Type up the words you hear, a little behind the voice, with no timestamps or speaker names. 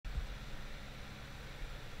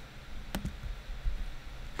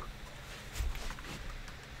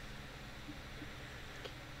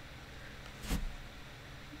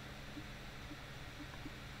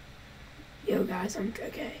go, guys. I'm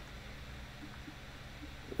okay.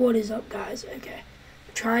 What is up, guys? Okay.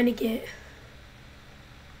 I'm trying to get...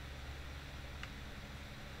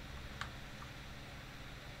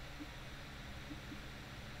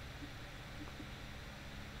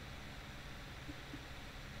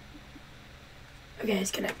 Okay,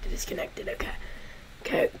 it's connected, okay.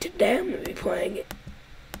 Okay, today I'm going to be playing...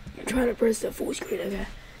 I'm trying to press the full screen, okay.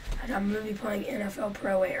 And I'm going to be playing NFL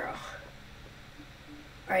Pro Era.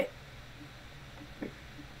 Alright.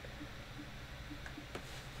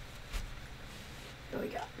 There we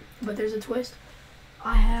go. But there's a twist.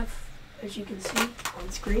 I have, as you can see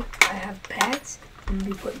on screen, I have pads. I'm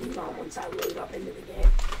going to be putting these on once I load up into the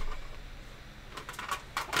game.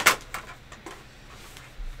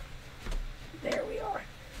 There we are.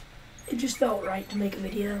 It just felt right to make a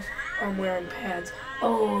video. I'm wearing pads.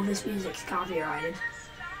 Oh, this music's copyrighted.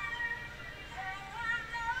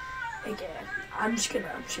 Okay, I'm just gonna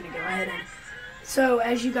go ahead and... So,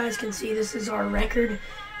 as you guys can see, this is our record.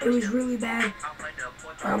 It was really bad.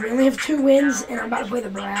 We only have 2 wins, and I'm about to play the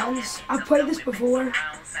Browns. I've played this before.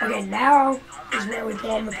 Okay, now is where we put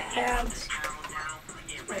on the pads.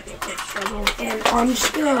 Might be a quick struggle. And I'm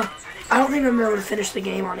just gonna... I don't think I'm able to finish the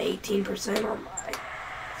game on 18% on my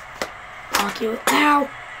Oculus. Ow!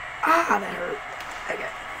 Ah, that hurt. Okay.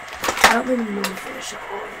 I don't think I'm able to finish it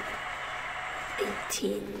on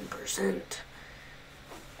 18%.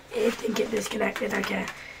 It didn't get disconnected. Okay.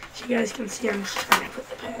 So you guys can see I'm just trying to put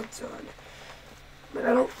the pads on. But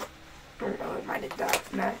I don't know, it might have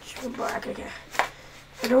not matched the black. Okay.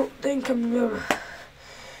 I don't think I'm going to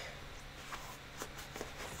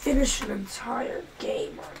finish an entire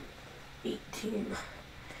game on 18%.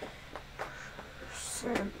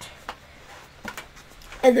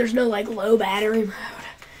 And there's no like low battery mode.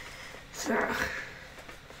 So,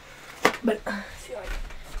 but I feel like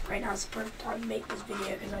right now is the perfect time to make this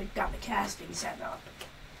video because I got the casting set up.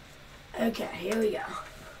 Okay, here we go.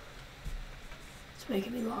 It's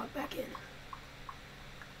making me log back in.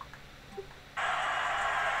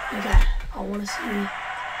 Okay, I want to see.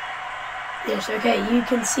 Yes, okay, you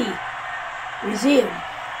can see. Museum.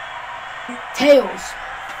 Tails.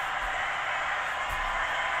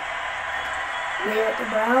 We're at the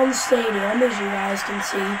Browns Stadium, as you guys can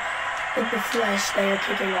see. In the flesh, they are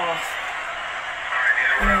kicking off.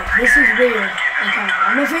 This is weird. Okay,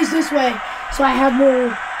 I'm gonna face this way, so I have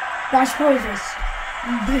more. Watch this.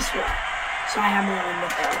 This way, so I have more room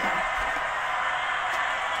with that. Okay.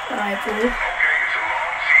 Alright, cool.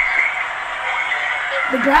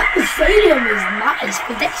 The Browns Stadium is nice,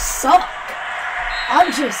 but they suck.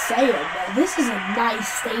 I'm just saying, man. This is a nice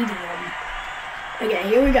stadium. Okay,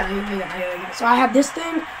 here we go. So I have this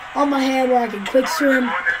thing on my hand where I can quick swim.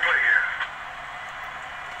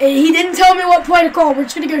 And he didn't tell me what play to call. We're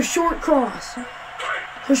just going to go short cross.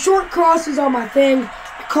 So short cross is on my thing.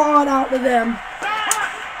 I call it out to them.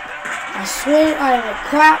 I swing, I like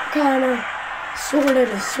clap kind of, sort of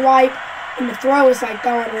to swipe. And the throw is like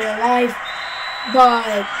throwing in real life.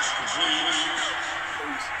 But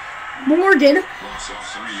Morgan,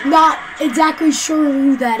 not exactly sure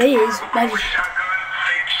who that is, but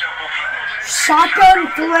shotgun,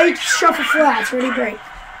 fake, shuffle flats, ready break.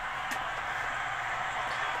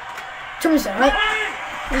 Turn this down, right?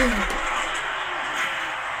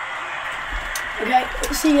 Okay,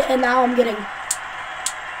 see, and now I'm getting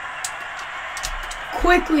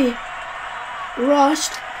quickly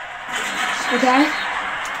rushed. Okay.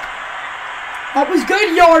 That was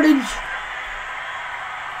good yardage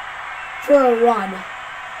for a run.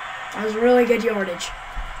 That was really good yardage.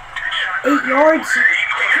 8 yards.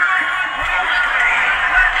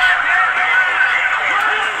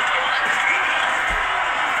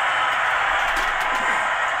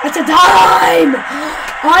 That's a dime!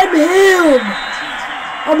 I'm him!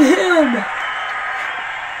 I'm him.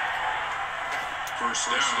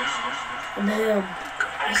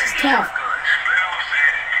 This is tough.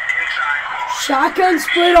 Shotgun,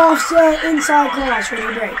 split offset, inside cross, ready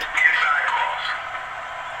to break. Okay.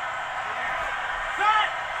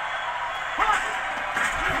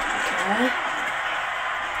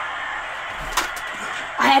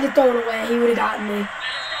 I had to throw it away. He would have gotten me.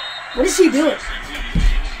 What is he doing?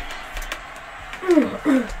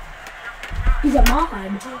 He's a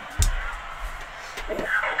mime.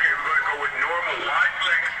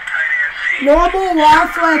 Normal, wide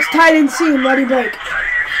flex, tight end seam, ready break.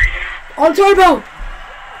 On turbo!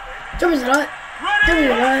 Jump is nut. Give me a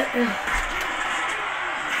nut.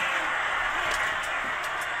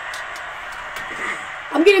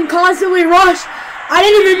 I'm getting constantly rushed. I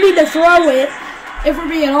didn't even mean to throw it. If we're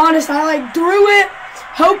being honest, I like threw it,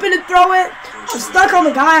 hoping to throw it. I was stuck on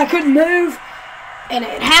the guy, I couldn't move. And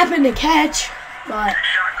it happened to catch, but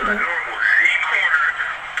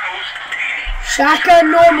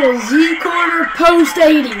shotgun normal Z corner post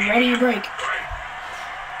 80. Ready to break.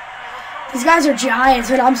 These guys are giants,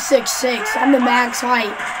 and I'm 6'6". I'm the max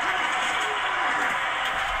height.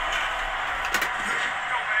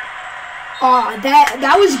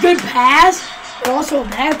 That was a good pass, but also a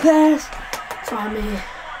bad pass. So I mean,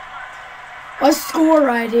 let's score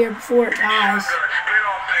right here before it dies.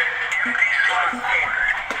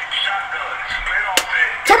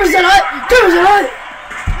 2% hut! 2% hut!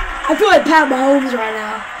 I feel like Pat Mahomes right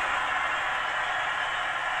now.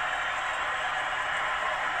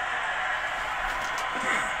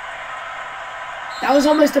 That was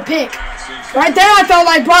almost a pick. Right there, I felt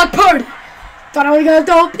like Brock Purdy. Thought I was going to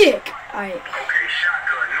throw a pick. Alright.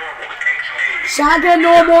 Shotgun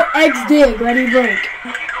normal X dig. Ready break.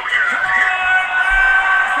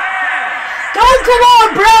 Don't come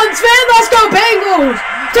on, Browns fan. Let's go Bengals.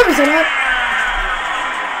 2% up.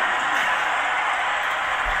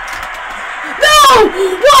 No!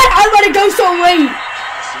 What? I let it go so late.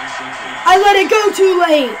 I let it go too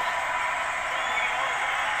late.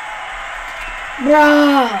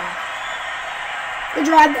 Bruh. Good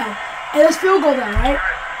drive though. Hey, let's field goal though, right?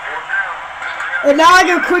 And now I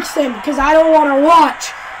go quick stem because I don't want to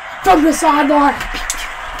watch from the sideline.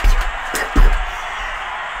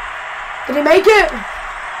 Did he make it?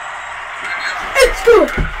 It's good.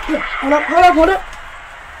 Yeah, hold up, hold up, hold up.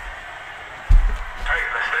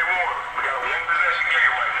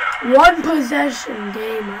 One possession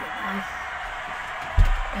game right now.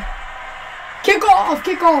 Kick off,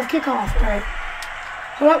 kick off, kick off. All right.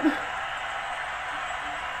 Hold up.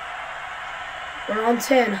 We're on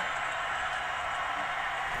 10.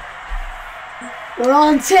 We're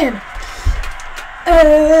on 10.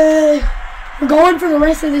 We're going for the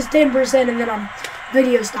rest of this 10% and then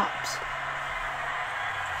video stops.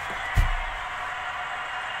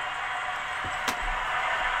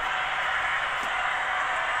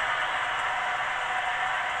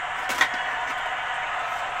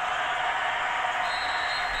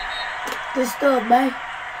 Good stuff, man.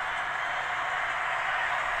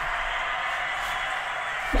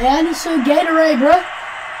 Man, I need some Gatorade, bro.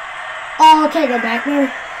 Oh, I can't go back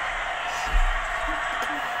there.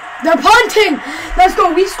 They're punting! Let's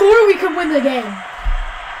go. We score, we could win the game.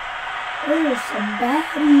 There's some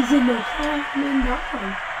baddies in the coming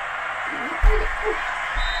down.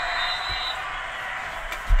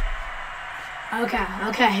 Okay,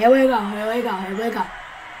 okay. Here we go, here we go, here we go.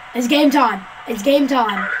 It's game time. It's game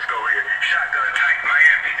time. Let's go here.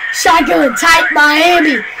 Shotgun tight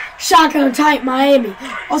Miami. Shotgun tight Miami.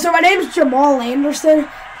 Also, my name's Jamal Anderson.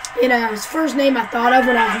 You know, his first name I thought of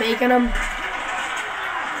when I was making him.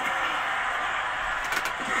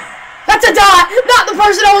 That's a dot! Not the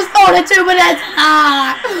person I was throwing it to, but that's a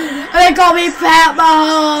dot! They call me Pat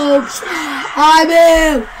Mahomes! I'm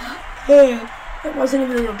him! Yeah. It wasn't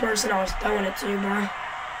even the person I was throwing it to, bro.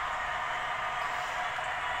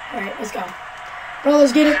 Alright, let's go. Bro,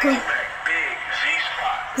 let's get it.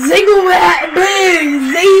 Zingle that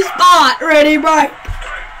big Z-spot. Ready, right?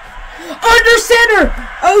 Under center!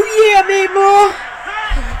 Oh yeah, me boy!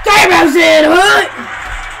 Damn, I was in a hood!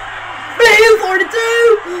 Blue 42!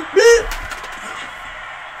 Blue!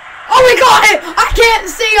 Oh, we got it! I can't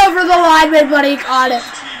see over the lineman, but he caught it.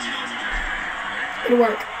 Way to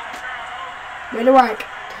work. Way to work.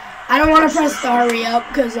 I don't want to press the hurry up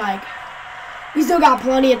because, like, we still got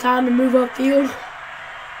plenty of time to move upfield. Okay,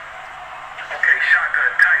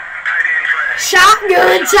 shotgun tight end drag.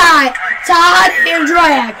 Shotgun tight, tight and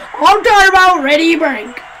drag. I'm talking about ready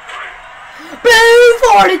break. Blue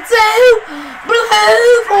 42,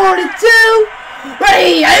 blue 42,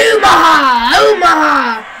 ready, Omaha,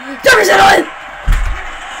 Omaha. 2% on.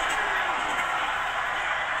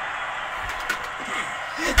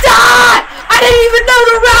 Die! I didn't even know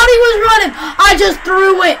the route he was running. I just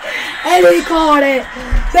threw it, and he caught it.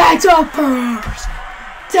 That's a first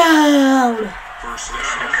down.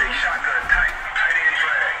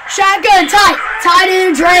 Shotgun tight, tight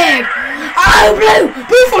end drag. Oh,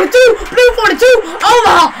 blue 42, blue 42,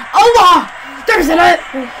 Omaha, Omaha. 2% on it.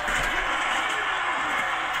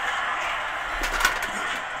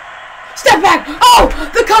 Step back. Oh,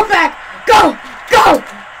 the comeback. Go, go,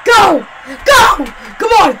 go, go.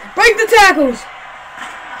 Come on, break the tackles.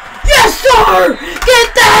 Yes, sir.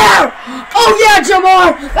 Get there. Oh, yeah,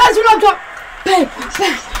 Jamar. That's what I'm talking. Bang,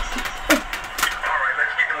 bang. All right,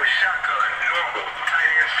 let's get to a shotgun. Normal,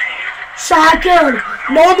 tight end seam. Shotgun,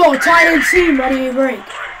 normal, tight end seam. Ready to break.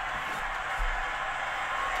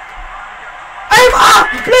 Aim up.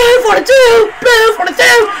 Blue 42, blue 42.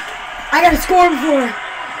 I got to score before.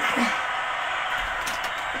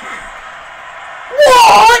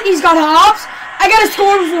 What? He's got hops. I gotta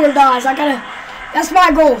score before it dies. That's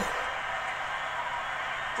my goal.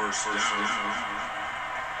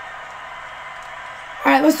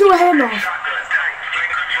 Alright, let's do a handoff.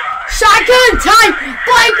 Shotgun type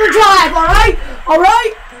flanker drive. Alright?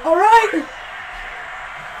 Alright? Alright?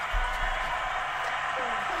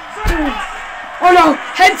 Oh no,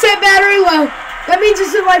 headset battery low. That means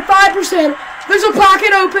it's at like 5%. There's a pocket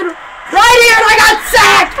open right here and I got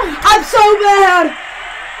sacked. I'm so bad.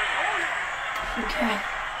 Okay.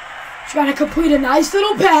 Just gotta complete a nice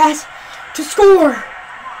little pass to score.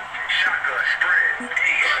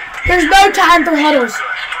 There's no time for huddles.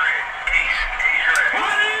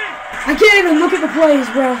 I can't even look at the plays,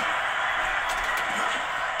 bro.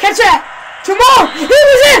 Catch that. Jamal, he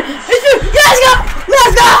was in. Let's go.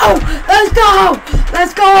 Let's go. Let's go.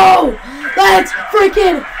 Let's go. Let's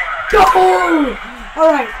freaking go. All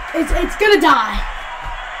right, it's gonna die.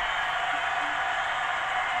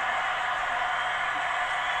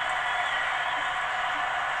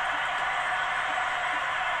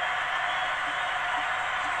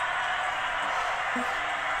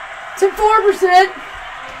 It's at 4%.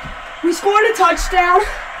 We scored a touchdown.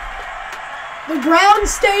 The Brown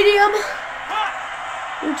Stadium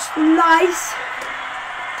looks nice.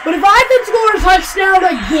 But if I could score a touchdown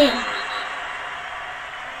again,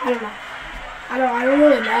 I don't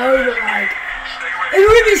really know, but like, it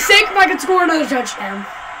would be sick if I could score another touchdown.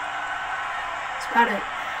 That's about it.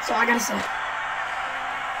 That's all I gotta say.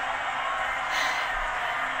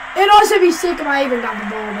 It'd also be sick if I even got the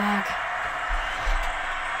ball back.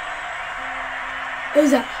 What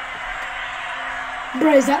is that?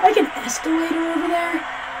 Bro, is that like an escalator over there?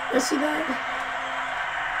 Let's see that.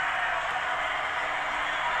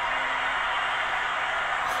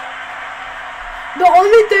 The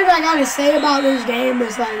only thing I gotta say about this game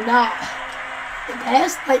is like not the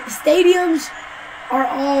best. Like the stadiums are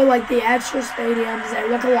all like the actual stadiums. They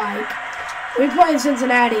look alike. We play in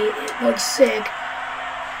Cincinnati. It looks sick.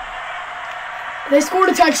 They scored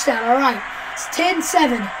a touchdown. All right, it's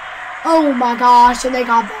 10-7. Oh my gosh, and they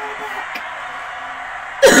got ball back.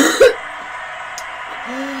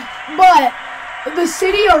 But the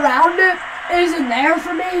city around it isn't there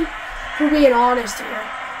for me, for being honest here.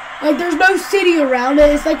 Like, there's no city around it.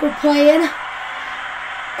 It's like we're playing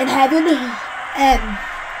in heaven, and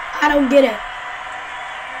I don't get it.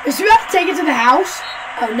 So we have to take it to the house?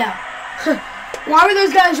 Oh, no. Why were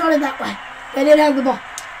those guys running that way? They didn't have the ball.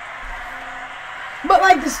 But,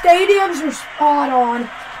 like, the stadiums are spot on.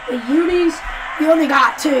 The unis, you only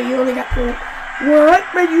got 2. You only got 4. What?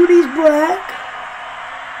 My unis black?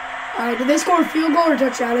 Alright, did they score a field goal or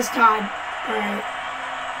touchdown? It's tied. Alright.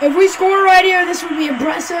 If we score right here, this would be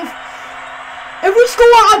impressive. If we score,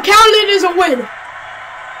 I'm counting it as a win.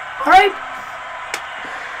 Alright?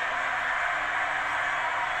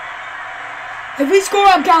 If we score,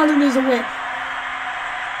 I'm counting it as a win.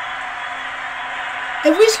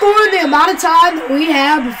 If we score in the amount of time that we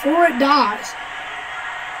have before it dies,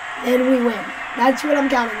 then we win. That's what I'm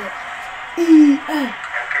counting it.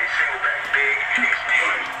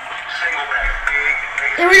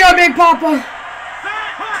 Here we go, Big Papa.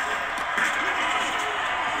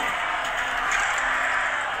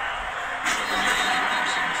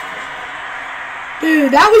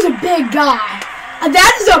 Dude, that was a big guy.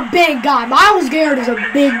 That is a big guy. Myles Garrett is a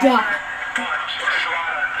big guy.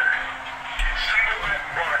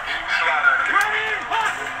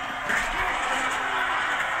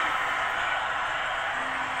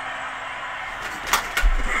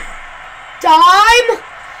 Dime!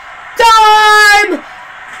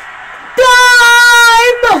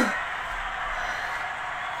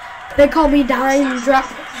 They call me Dime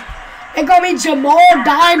Dropper. They call me Jamal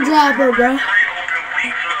Dime Dropper, bro.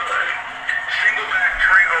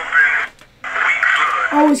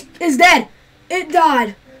 Oh, it's dead. It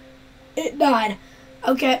died. It died.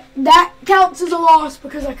 Okay, that counts as a loss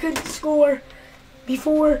because I couldn't score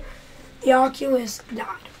before the Oculus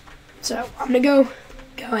died. So, I'm going to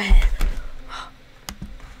go ahead.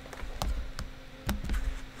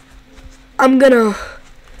 I'm going to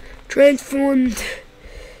transform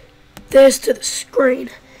this to the screen.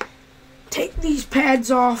 Take these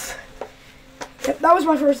pads off. Yep, that was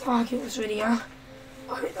my first Oculus video.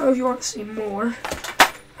 I don't know if you want to see more.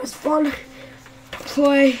 It's fun to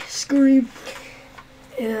play, scream.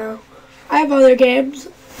 You know, I have other games.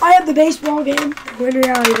 I have the baseball game, the Win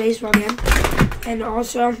Reality baseball game. And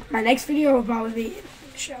also, my next video will probably be in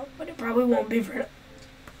the show, but it probably won't be for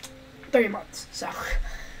 3 months. So,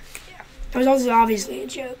 yeah. It was also obviously a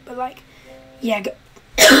joke, but like, yeah.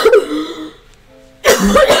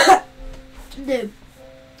 Dude.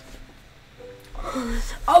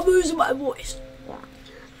 I'm losing my voice.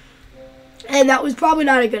 And that was probably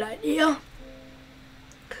not a good idea.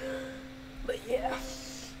 But yeah.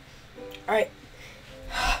 Alright.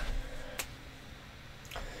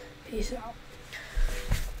 Peace out.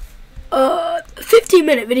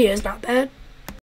 15-minute video is not bad.